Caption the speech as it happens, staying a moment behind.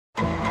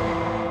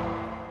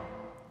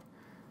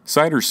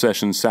Cider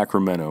Sessions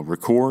Sacramento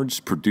records,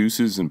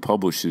 produces, and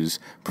publishes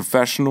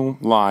professional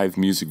live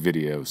music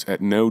videos at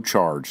no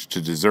charge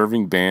to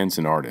deserving bands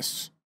and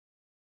artists.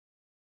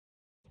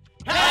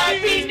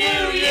 Happy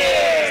New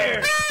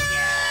Year!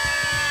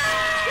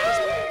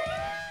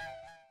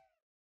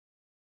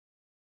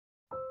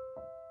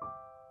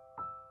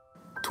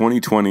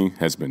 2020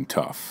 has been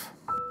tough.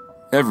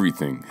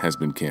 Everything has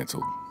been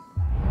canceled.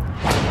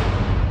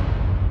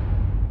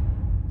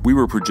 We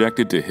were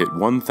projected to hit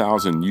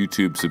 1,000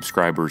 YouTube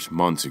subscribers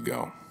months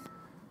ago.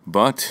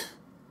 But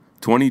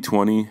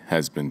 2020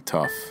 has been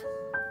tough.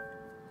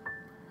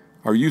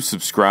 Are you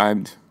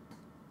subscribed?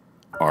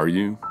 Are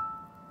you?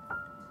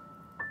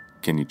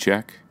 Can you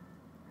check?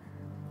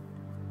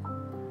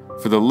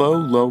 For the low,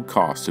 low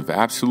cost of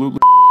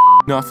absolutely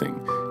nothing,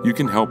 you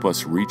can help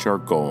us reach our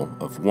goal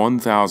of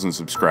 1,000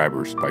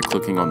 subscribers by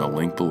clicking on the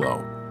link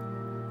below.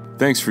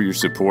 Thanks for your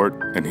support,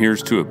 and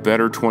here's to a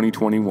better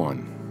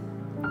 2021.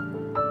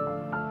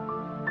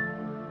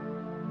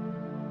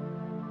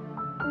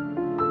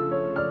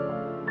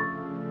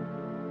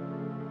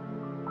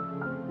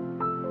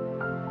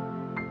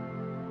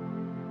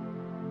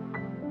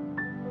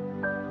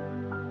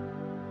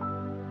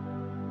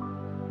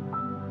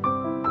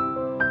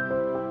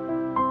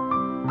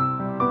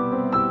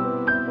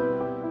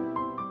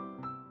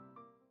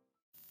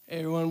 Hey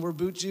everyone, we're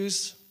Boot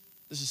Juice.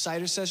 This is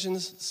Cider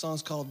Sessions. The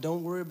song's called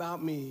Don't Worry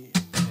About Me.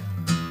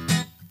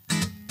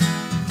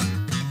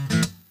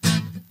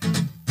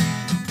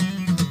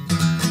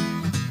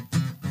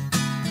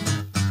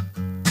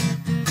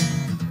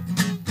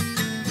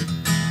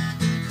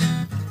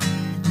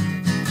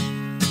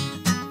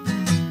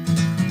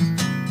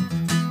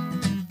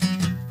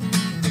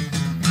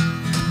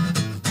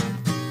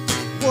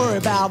 Worry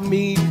about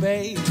me,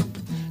 babe.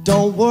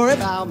 Don't worry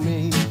about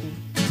me.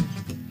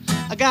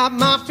 I got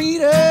my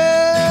feet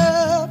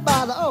up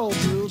by the old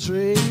blue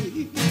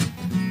tree.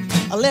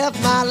 I left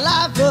my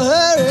life to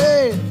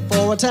hurry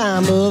for a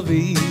time of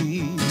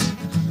ease.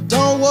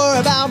 Don't worry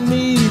about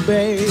me,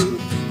 babe.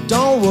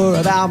 Don't worry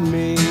about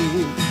me.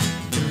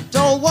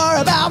 Don't worry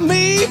about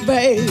me,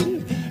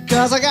 babe,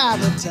 'cause I got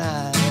the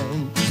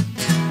time.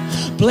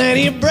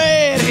 Plenty of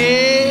bread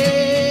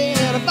here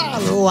and a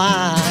bottle of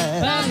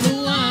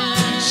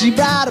wine. She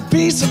brought a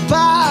piece of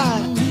pie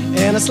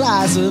and a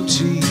slice of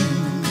cheese.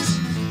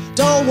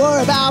 Don't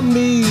worry about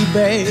me,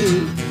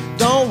 babe.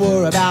 Don't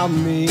worry about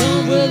me.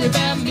 Don't worry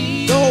about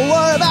me. Don't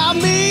worry about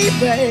me,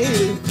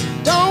 babe.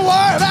 Don't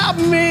worry about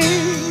me.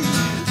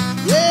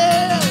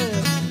 Yeah.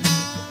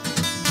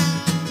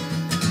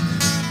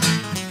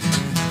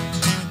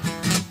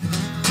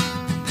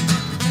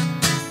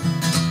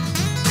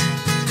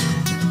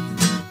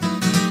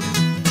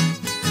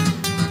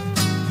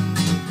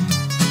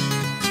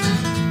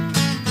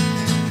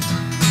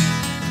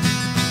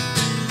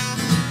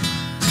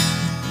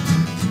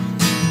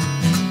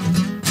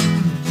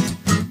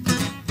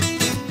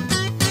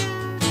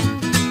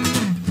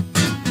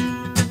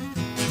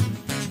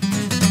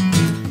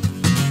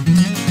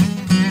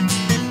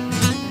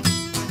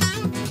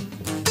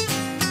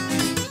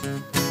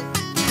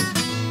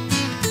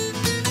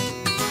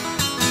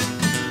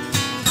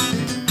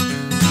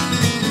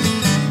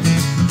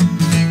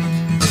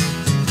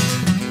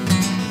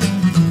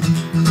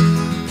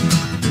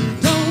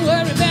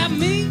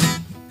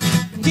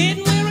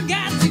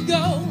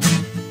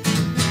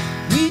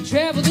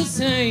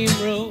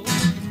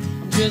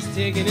 Just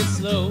taking it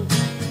slow.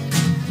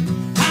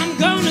 I'm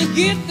gonna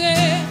get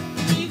there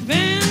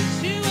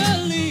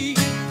eventually.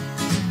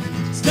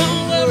 Just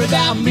don't worry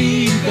about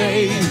me,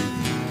 babe.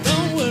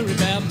 Don't worry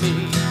about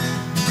me.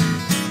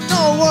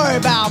 Don't worry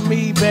about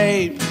me,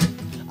 babe.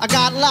 I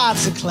got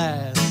lots of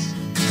class.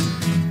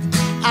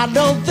 I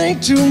don't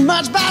think too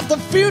much about the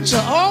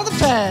future or the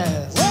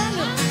past.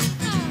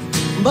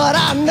 But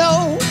I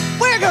know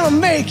we're gonna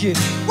make it.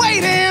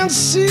 Wait and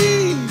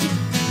see.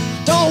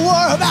 Don't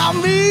worry about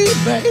me,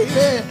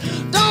 baby.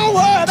 Don't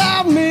worry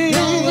about me.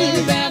 Don't worry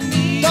about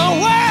me.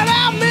 Don't worry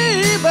about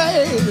me,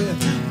 baby.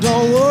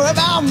 Don't worry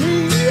about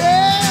me,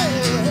 yeah.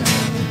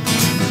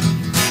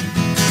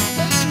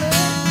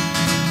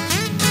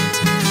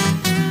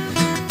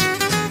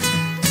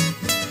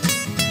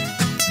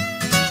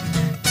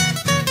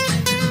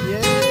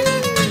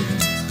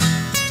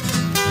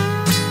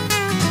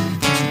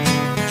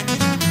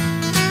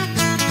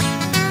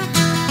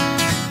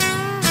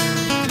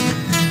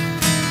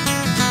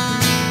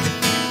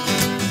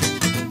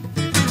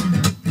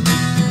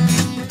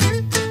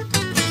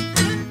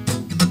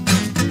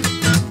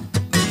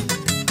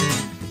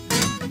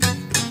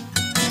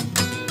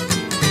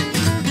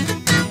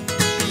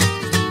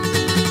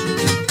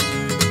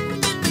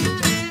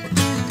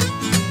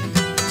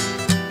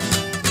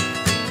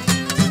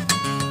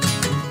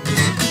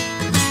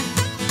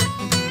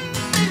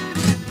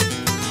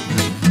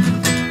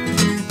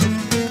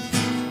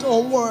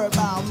 Don't worry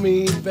about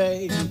me,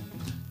 babe.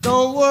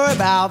 Don't worry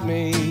about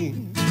me.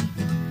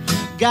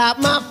 Got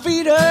my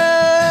feet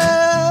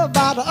up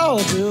by the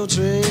old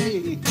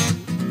tree.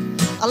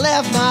 I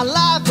left my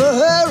life to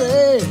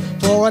hurry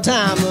for a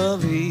time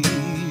of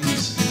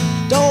ease.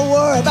 Don't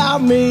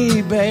about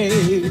me,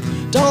 babe.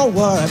 Don't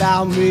worry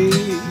about me.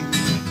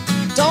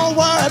 Don't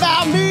worry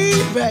about me,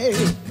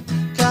 babe,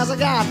 'cause I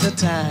got the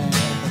time.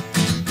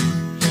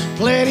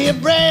 Plenty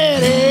of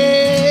bread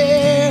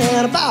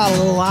and a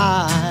bottle of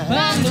wine.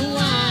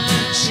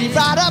 She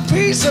brought a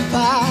piece of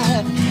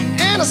pie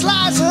and a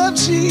slice of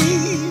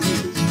cheese.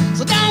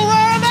 So don't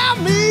worry about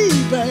me,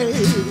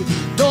 babe.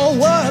 Don't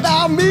worry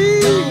about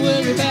me. Don't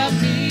worry about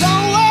me.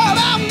 Don't worry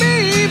about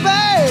me,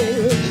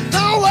 babe.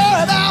 Don't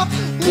worry about me.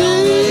 Don't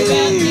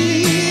worry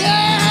about me.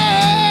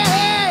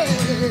 Yeah.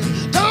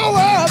 Don't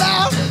worry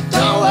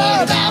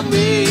about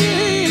me.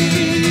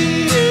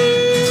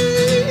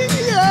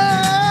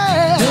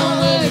 Yeah. Don't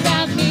worry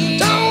about me.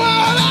 Don't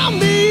worry about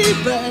me,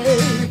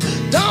 babe.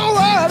 Don't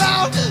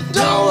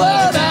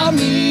worry about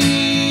me.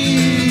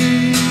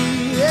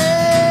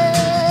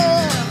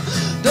 Yeah.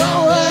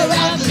 Don't worry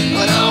about me.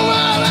 Don't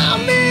worry about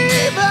me,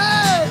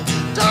 babe.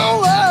 Don't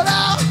worry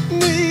about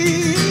me.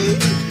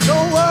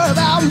 Don't worry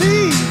about me,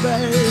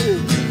 babe.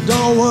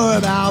 Don't worry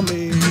about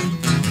me.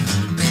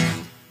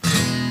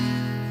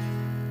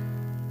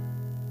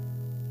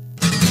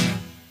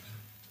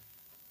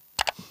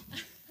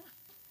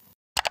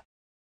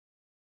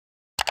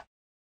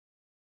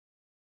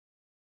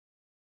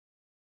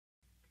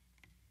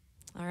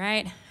 All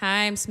right.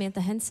 Hi, I'm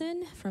Samantha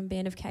Henson from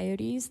Band of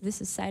Coyotes. This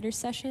is Cider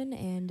Session,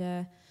 and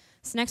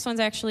this next one's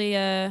actually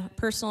a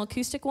personal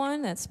acoustic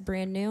one that's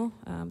brand new.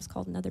 It's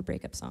called Another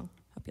Breakup Song.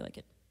 Hope you like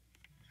it.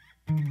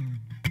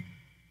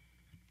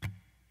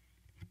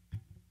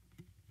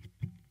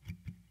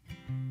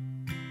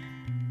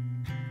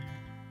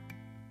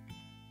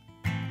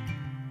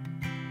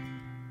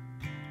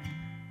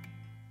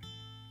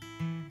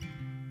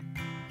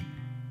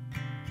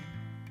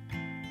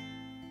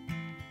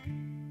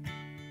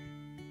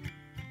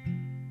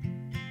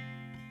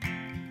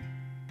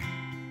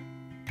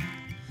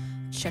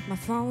 Check my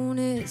phone,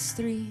 it's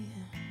 3.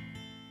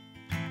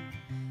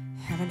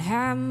 Haven't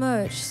had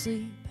much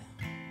sleep.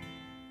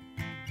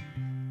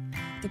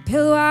 The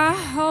pillow I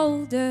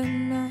hold at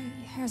night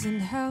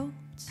hasn't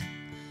helped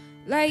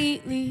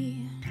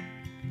lately.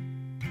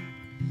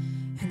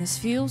 And this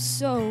feels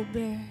so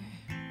bare.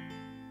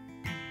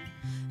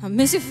 I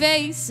miss your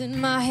face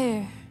and my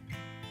hair.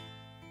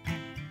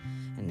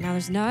 And now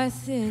there's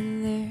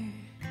nothing there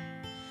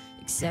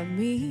except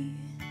me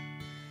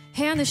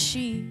and the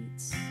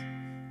sheets.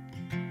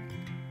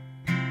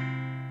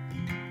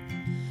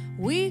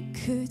 We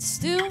could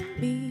still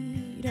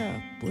meet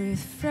up with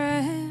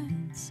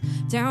friends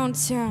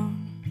downtown.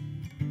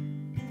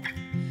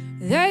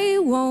 They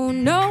won't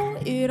know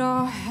it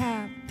all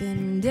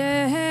happened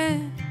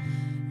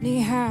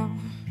anyhow.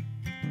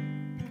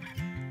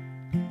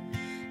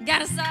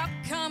 Gotta stop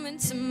coming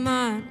to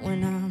mind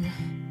when I'm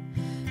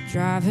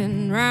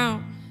driving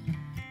round.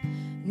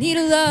 Need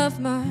to love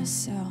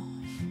myself.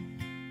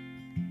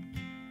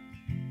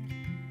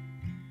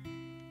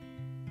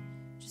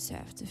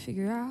 Have to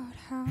figure out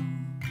how.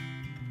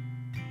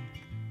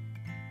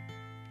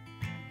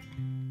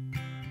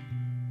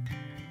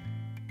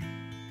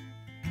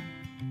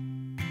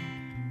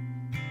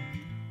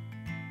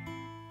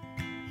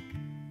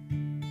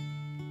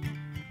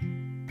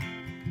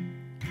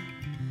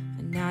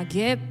 And now I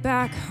get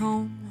back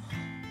home.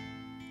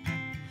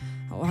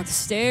 I walk the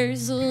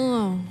stairs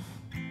alone.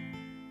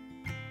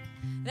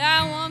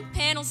 That one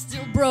panel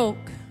still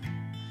broke,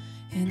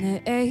 and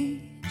the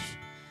age,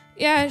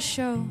 yeah, it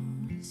shows.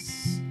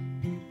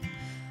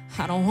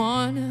 I don't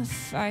wanna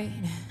fight.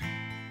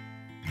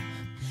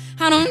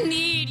 I don't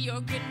need your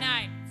good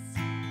nights.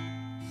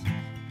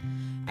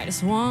 I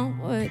just want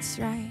what's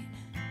right.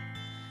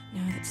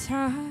 Now the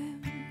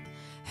time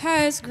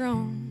has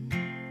grown.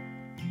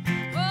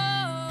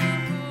 Whoa.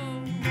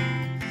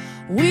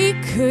 We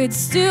could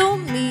still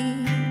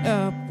meet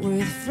up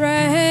with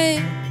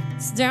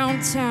friends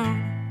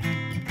downtown.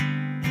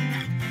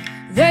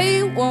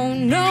 They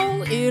won't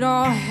know it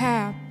all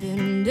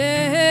happened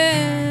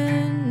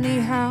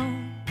anyhow.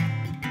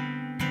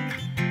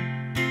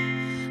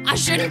 I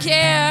shouldn't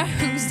care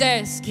who's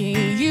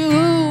asking you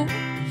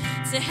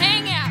to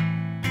hang out.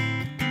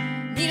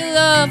 Need to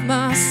love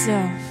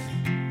myself.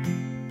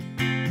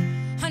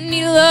 I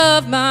need to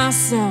love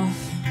myself.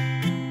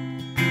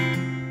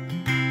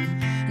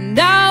 And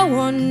I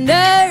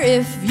wonder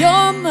if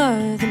your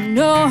mother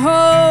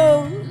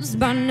knows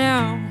by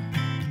now.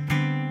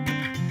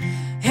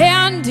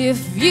 And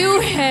if you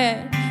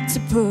had to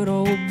put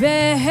old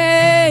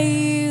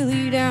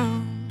Bailey down.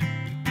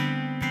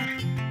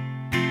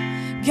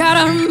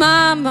 Gotta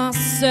remind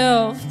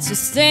myself to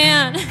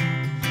stand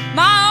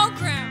my own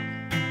ground.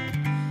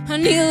 I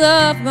need to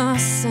love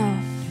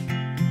myself.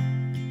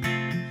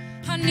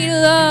 I need to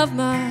love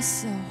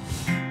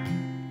myself.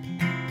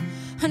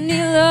 I need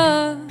to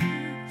love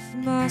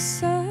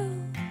myself.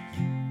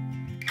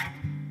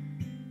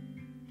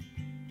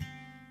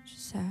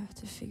 Just have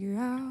to figure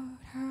out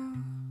how.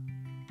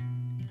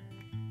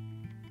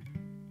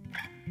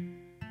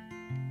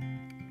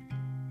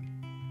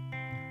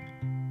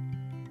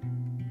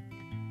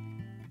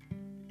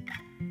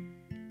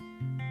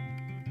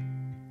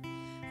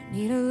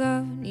 Need a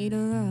love, need a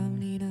love,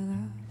 need a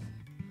love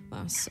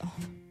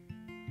myself.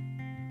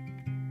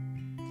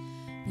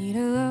 Need a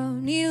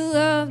love, need a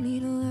love,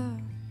 need a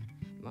love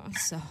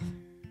myself.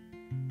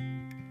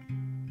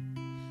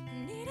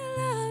 Need a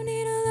love,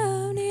 need a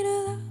love, need a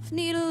love,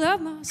 need a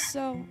love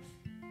myself.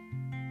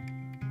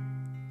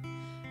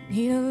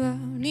 Need a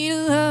love, need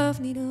a love,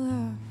 need a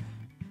love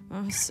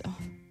myself.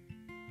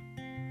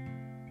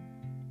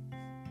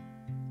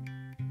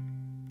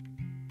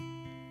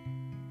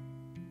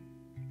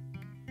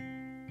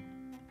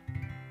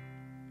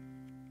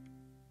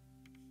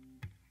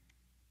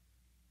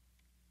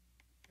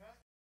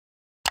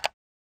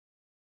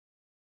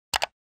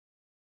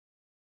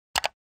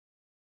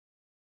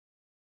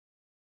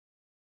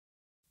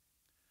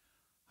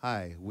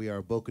 Hi, we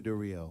are Boca de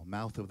Rio,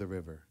 mouth of the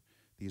river.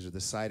 These are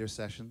the Cider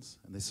sessions,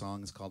 and this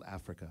song is called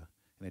Africa,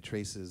 and it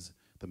traces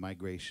the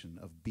migration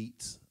of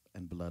beats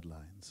and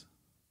bloodlines.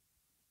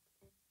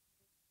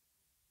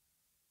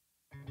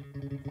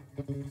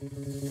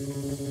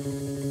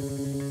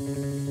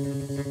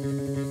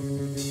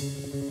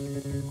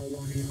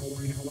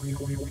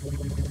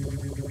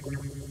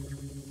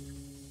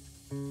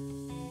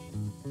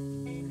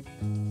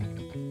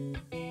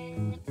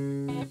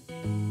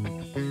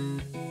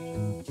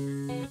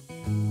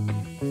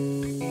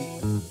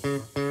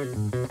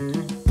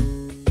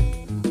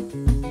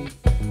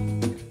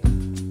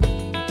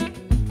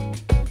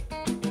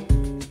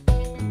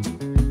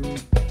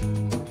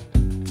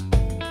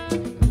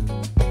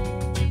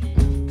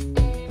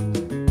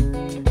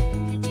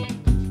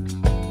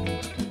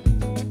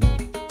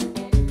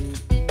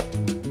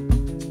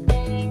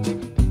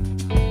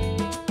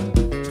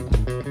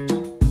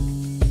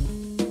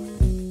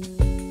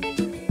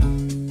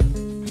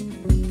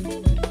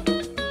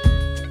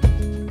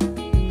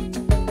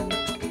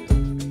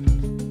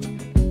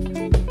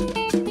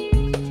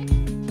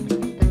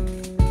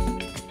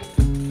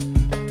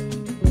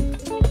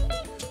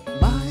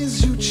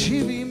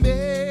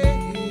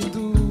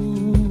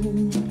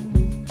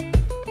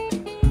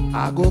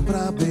 Água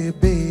pra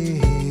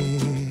beber,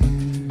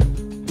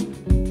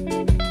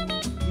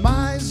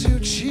 mas eu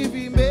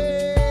tive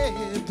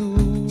medo.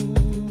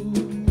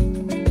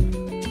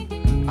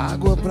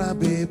 Água pra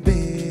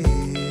beber.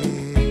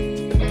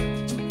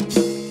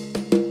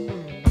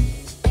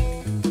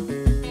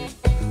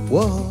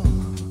 Whoa,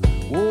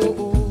 whoa,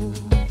 whoa,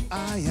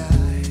 ai,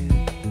 ai.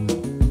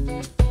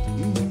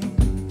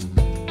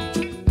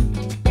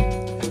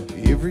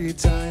 Every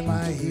time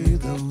I hear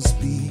those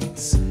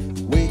beats, it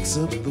wakes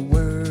up the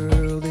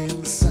world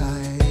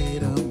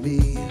inside of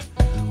me.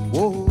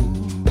 Whoa,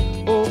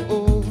 oh,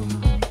 oh,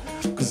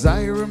 'cause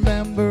I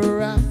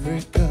remember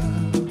Africa,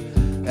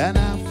 and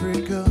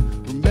Africa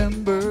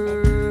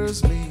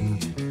remembers me,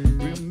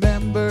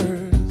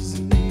 remembers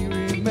me,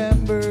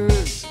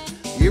 remembers.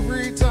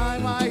 Every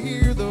time I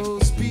hear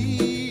those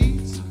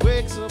beats, it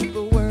wakes up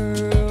the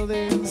world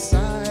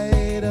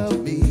inside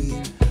of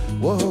me.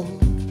 Whoa.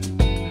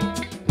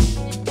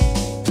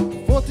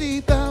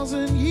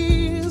 40,000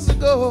 years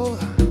ago,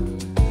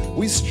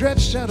 we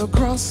stretched out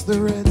across the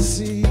Red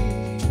Sea.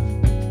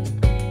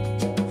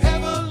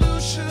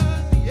 Evolution,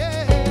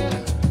 yeah,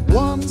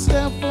 one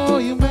step for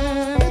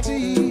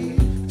humanity,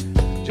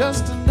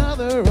 just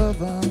another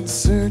of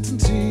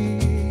uncertainty.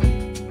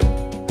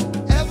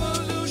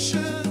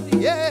 Evolution,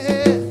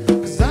 yeah,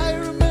 'cause I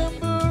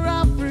remember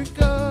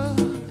Africa,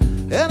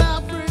 and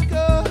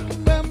Africa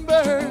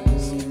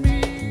remembers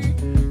me,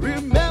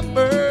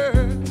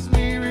 remembers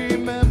me,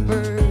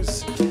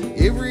 remembers.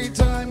 Every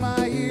time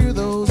I hear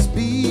those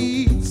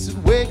beats, it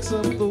wakes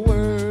up the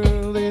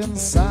world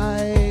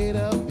inside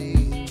of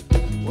me.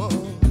 Whoa,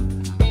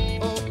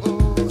 oh,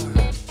 oh,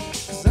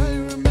 'cause I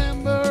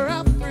remember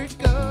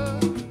Africa,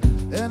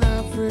 and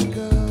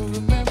Africa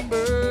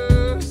remembers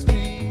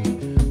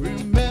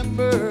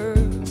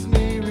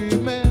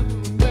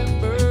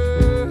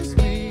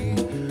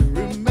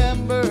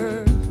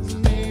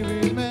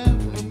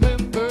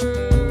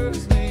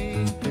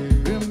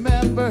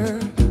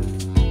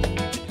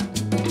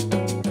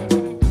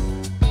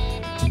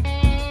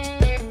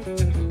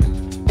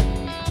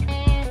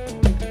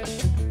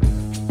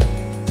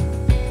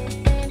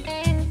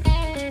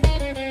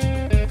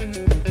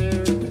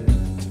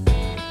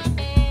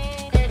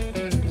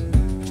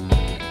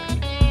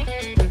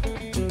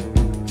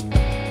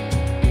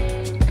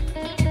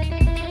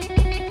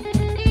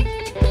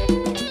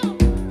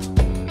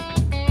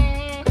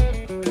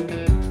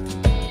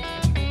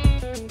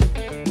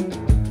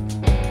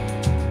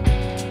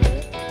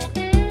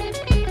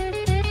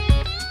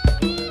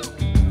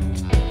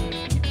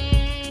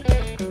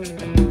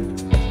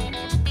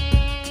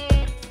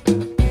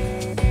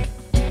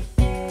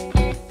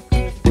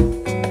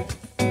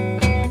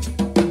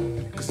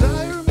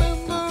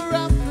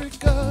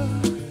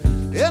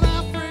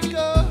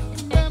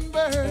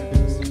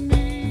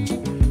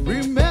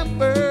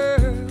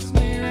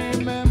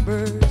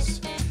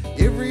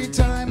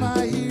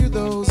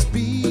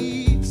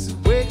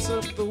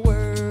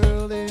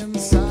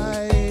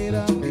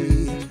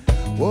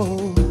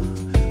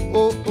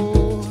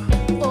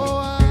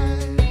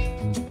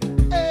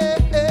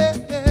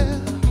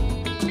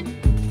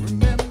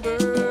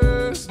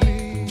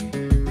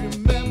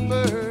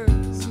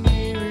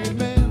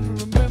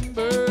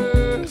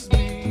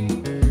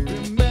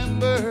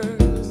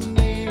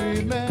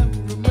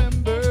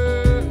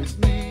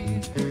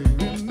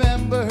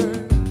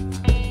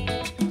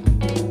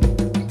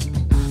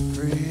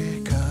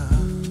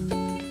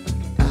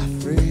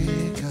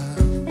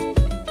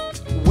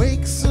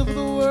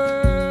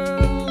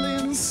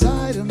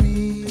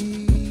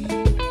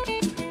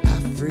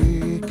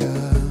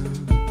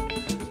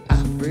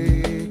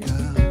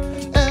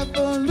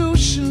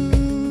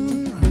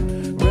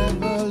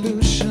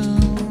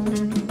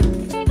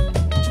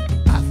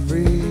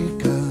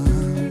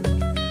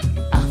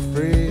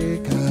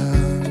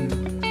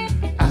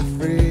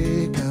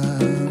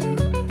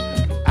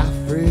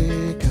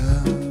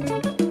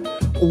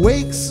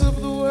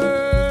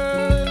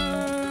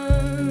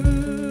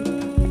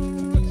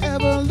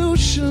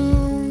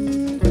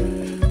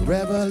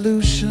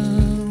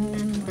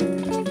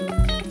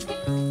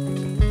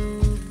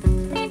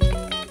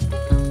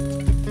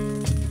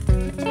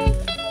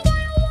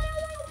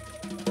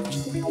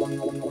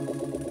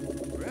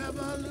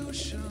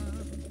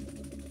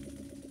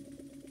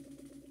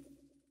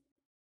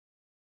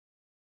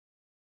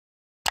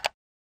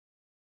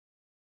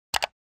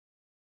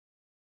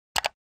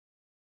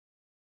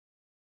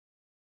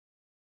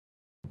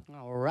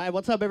All right,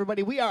 what's up,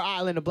 everybody? We are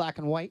Island of Black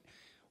and White.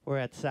 We're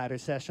at Cider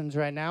Sessions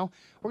right now.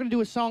 We're going to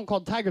do a song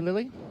called Tiger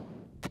Lily.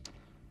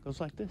 Goes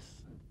like this.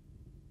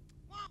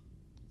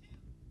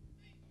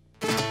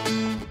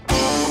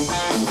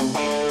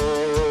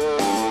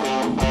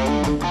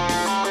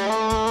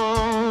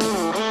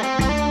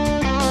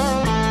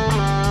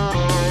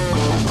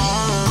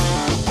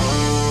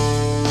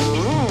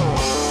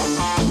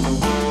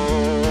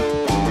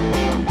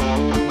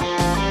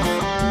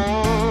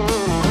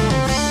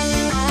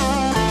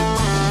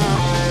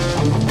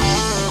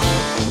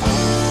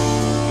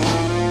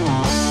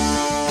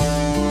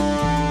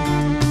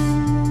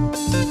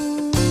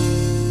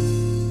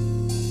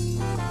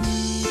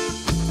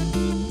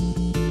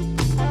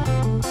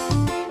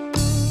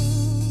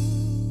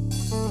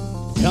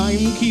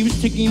 Time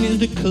keeps ticking as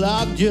the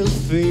clock just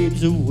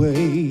fades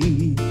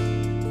away.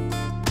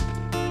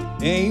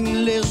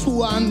 Aimless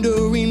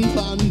wandering,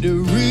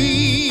 pondering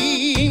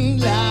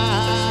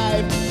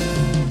life.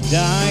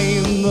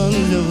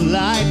 Diamonds of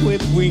light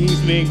with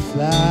wings make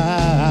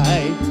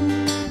flight.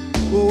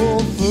 Oh,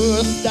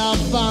 first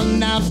off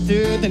and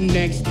after the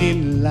next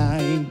in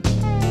line.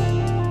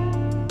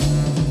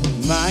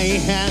 My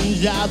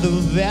hands are the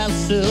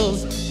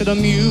vessels to the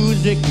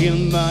music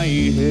in my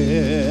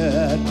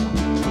head.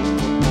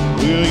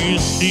 Will you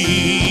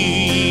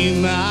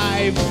see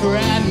my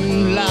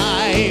friend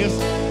life's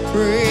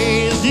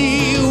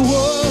crazy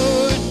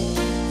world?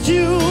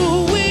 Do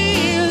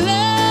we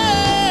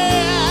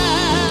love?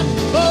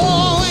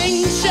 Oh,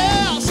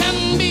 angels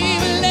and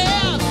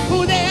believe,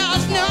 oh,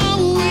 there's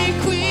no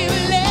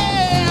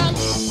equivalent.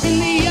 In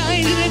the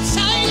eyes of the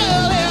tiger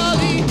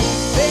lily,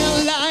 there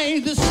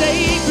lies the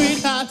sacred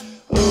heart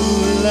of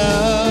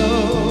love.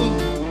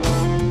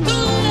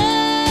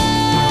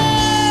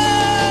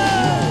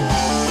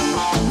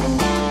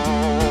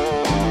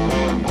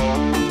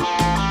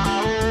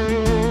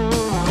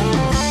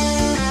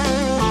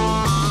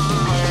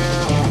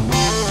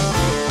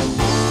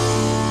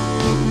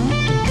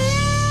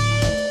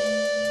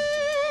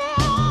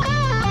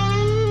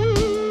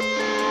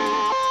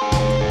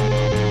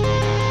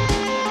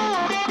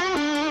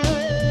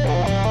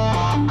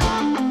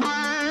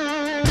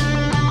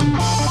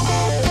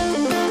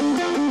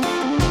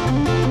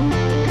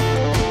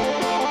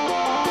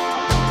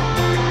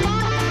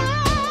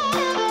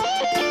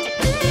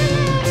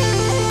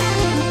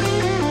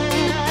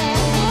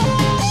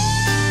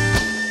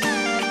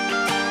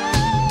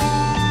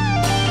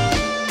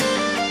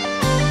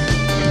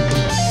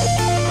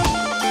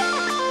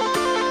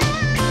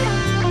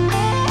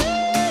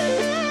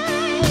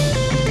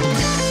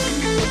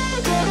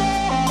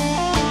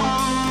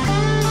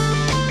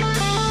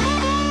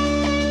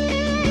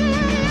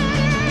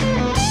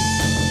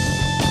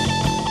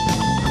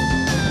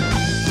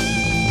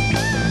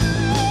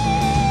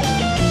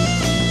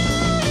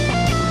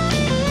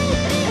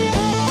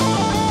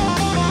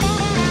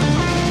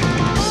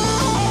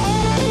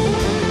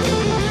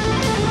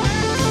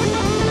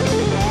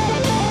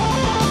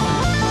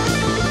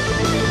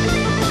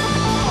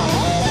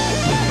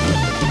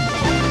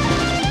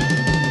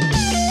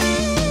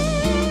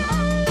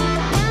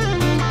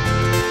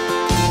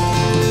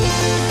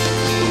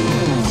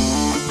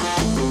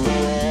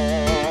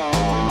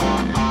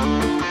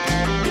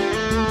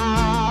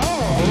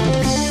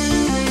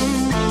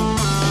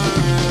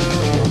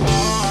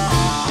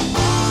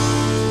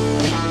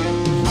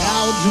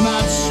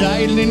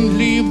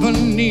 Silently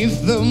beneath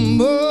the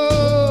moon,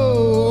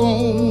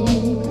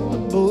 a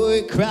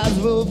boy cries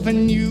wolf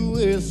and you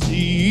will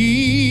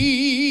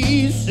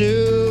see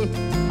soon.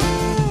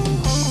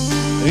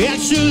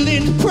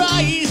 Excellent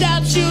prize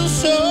at your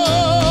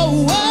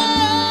soul,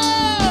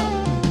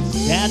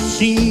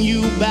 catching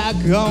you back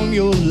on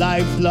your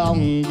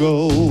lifelong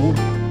goal.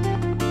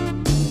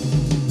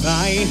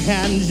 My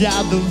hands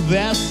are the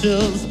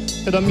vessels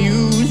to the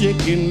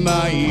music in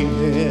my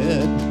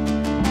head.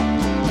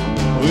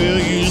 Will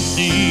you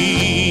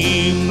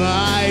see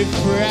my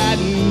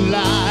friend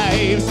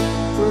life's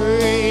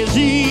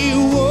crazy